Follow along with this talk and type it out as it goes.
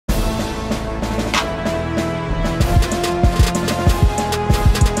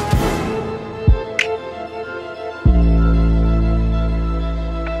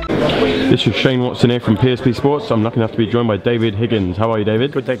This is Shane Watson here from PSP Sports. I'm lucky enough to be joined by David Higgins. How are you,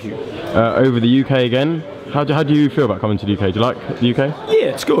 David? Good, thank you. Over the UK again. How do you feel about coming to the UK? Do you like the UK? Yeah,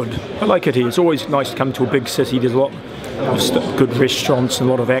 it's good. I like it here. It's always nice to come to a big city. There's a lot of good restaurants and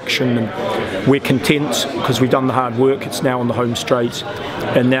a lot of action, and we're content because we've done the hard work. It's now on the home straight,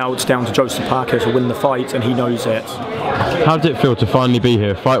 and now it's down to Joseph Parker to win the fight, and he knows that. How does it feel to finally be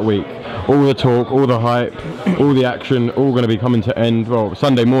here, fight week? All the talk, all the hype, all the action, all going to be coming to end. Well,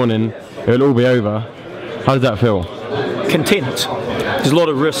 Sunday morning, it'll all be over. How does that feel? Content. There's a lot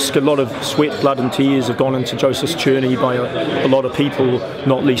of risk, a lot of sweat, blood and tears have gone into Joseph's journey by a lot of people,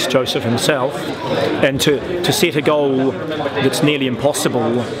 not least Joseph himself. And to set a goal that's nearly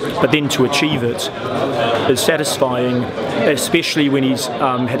impossible, but then to achieve it is satisfying, especially when he's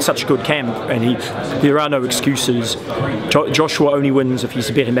had such a good camp, and there are no excuses. Joshua only wins if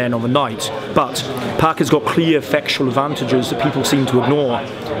he's a better man on the night, but Parker's got clear factual advantages that people seem to ignore.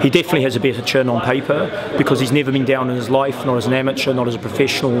 He definitely has a better chin on paper because he's never been down in his life, not as an amateur, not as a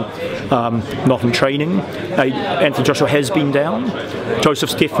professional, not in training. Anthony Joshua has been down.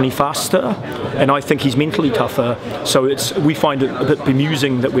 Joseph's definitely faster, and I think he's mentally tougher. So we find it a bit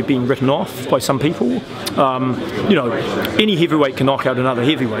bemusing that we're being written off by some people. You know, any heavyweight can knock out another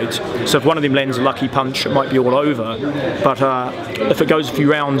heavyweight. So if one of them lands a lucky punch, it might be all over. But if it goes a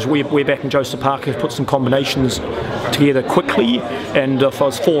few rounds, we're backing Joseph Parker, put some combinations together quickly, and if I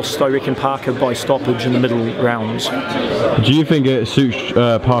was forced, I reckon Parker by stoppage in the middle rounds. Do you think it suits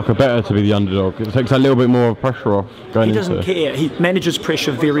Parker better to be the underdog? It takes a little bit more pressure off going into it. He doesn't care. He manages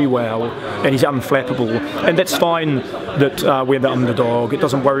pressure very well, and he's unflappable, and that's fine that we're the underdog. It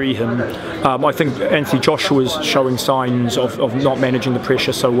doesn't worry him. I think Anthony Joshua is showing signs of not managing the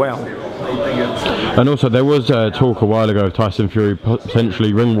pressure so well. And also there was talk a while ago of Tyson Fury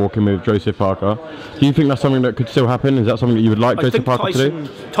potentially ring walking with Joseph Parker. Do you think that's something that could still happen? Is that something that you would like Joseph Parker to do?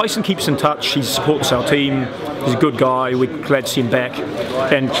 Tyson keeps in touch, he supports our team, he's a good guy, we're glad to see him back.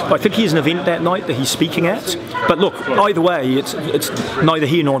 And I think he has an event that night that he's speaking at. But look, either way, it's neither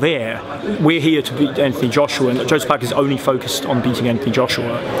here nor there. We're here to beat Anthony Joshua, and Joseph Parker is only focused on beating Anthony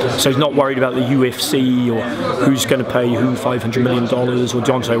Joshua. So he's not worried about the UFC or who's going to pay who $500 million or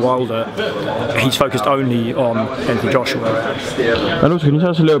Deontay Wilder. He's focused only on Anthony Joshua. And also, can you tell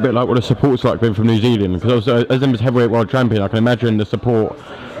us a little bit like what the support's like being from New Zealand? Because as him as heavyweight world champion, I can imagine the support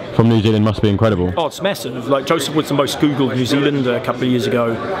from New Zealand must be incredible. Oh, it's massive. Like, Joseph was the most Googled New Zealander a couple of years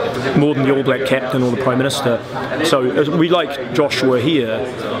ago, more than the All Black captain or the Prime Minister. So we like Joshua here,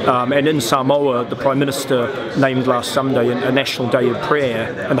 and in Samoa, the Prime Minister named last Sunday a national day of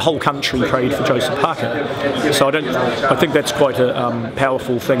prayer, and the whole country prayed for Joseph Parker. So I think that's quite a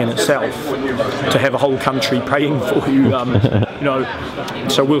powerful thing in itself, to have a whole country praying for you. You know,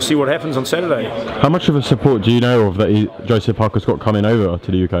 so we'll see what happens on Saturday. How much of a support do you know of that Joseph Parker's got coming over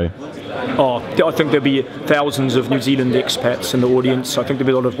to the UK? Oh, I think there'll be thousands of New Zealand expats in the audience. I think there'll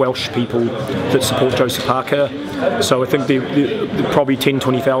be a lot of Welsh people that support Joseph Parker. So I think there'll probably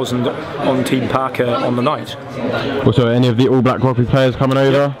 10,000–20,000 on Team Parker on the night. Also, any of the All Black rugby players coming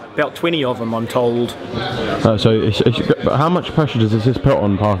over? Yeah, about 20 of them, I'm told. But how much pressure does this put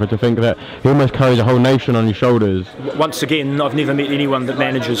on Parker to think that he almost carries a whole nation on his shoulders? Once again, I've never met anyone that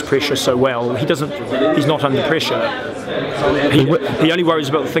manages pressure so well. He's not under pressure. He only worries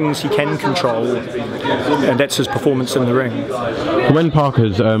about the things he can control, and that's his performance in the ring. When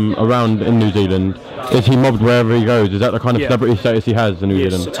Parker's around in New Zealand, is he mobbed wherever he goes? Is that the kind of celebrity status he has in New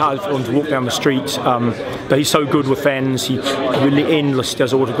Zealand? Yes, it's hard for him to walk down the street, but he's so good with fans. He really endless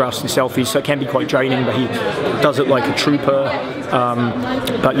does autographs and selfies, so it can be quite draining, but he does it like a trooper.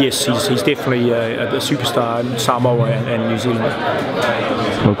 But yes, he's definitely a superstar in Samoa and New Zealand.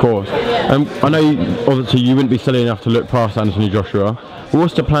 Of course. I know obviously you wouldn't be silly enough to look past Anthony Joshua.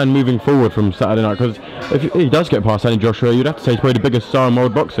 What's the plan moving forward from Saturday night? Because if he does get past Anthony Joshua, you'd have to say he's probably the biggest star in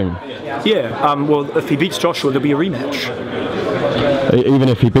world boxing. Yeah, well, if he beats Joshua, there'll be a rematch. Even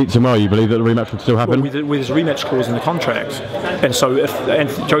if he beats him well, you believe that the rematch would still happen? Well, with his rematch clause in the contract. And so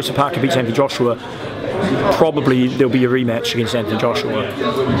if Joseph Parker beats Anthony Joshua, probably there'll be a rematch against Anthony Joshua.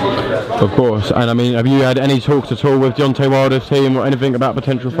 Of course. And I mean, have you had any talks at all with Deontay Wilder's team or anything about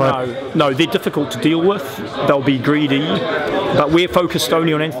potential fight? No, they're difficult to deal with. They'll be greedy, but we're focused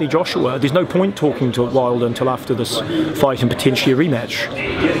only on Anthony Joshua. There's no point talking to Wilder until after this fight and potentially a rematch.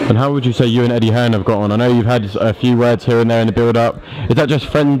 And how would you say you and Eddie Hearn have got on? I know you've had a few words here and there in the build-up. Is that just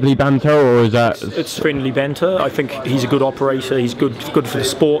friendly banter, or is that... It's friendly banter. I think he's a good operator. He's good for the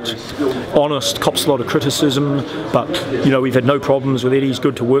sport. Honest, cops a lot of criticism, but you know, we've had no problems with Eddie. He's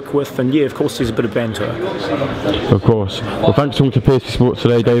good to work with, and yeah, of course there's a bit of banter. Of course. Well, thanks for talking to PSP Sports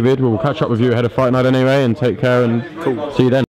today, David. We'll catch up with you ahead of fight night anyway, and take care, and cool. See you then.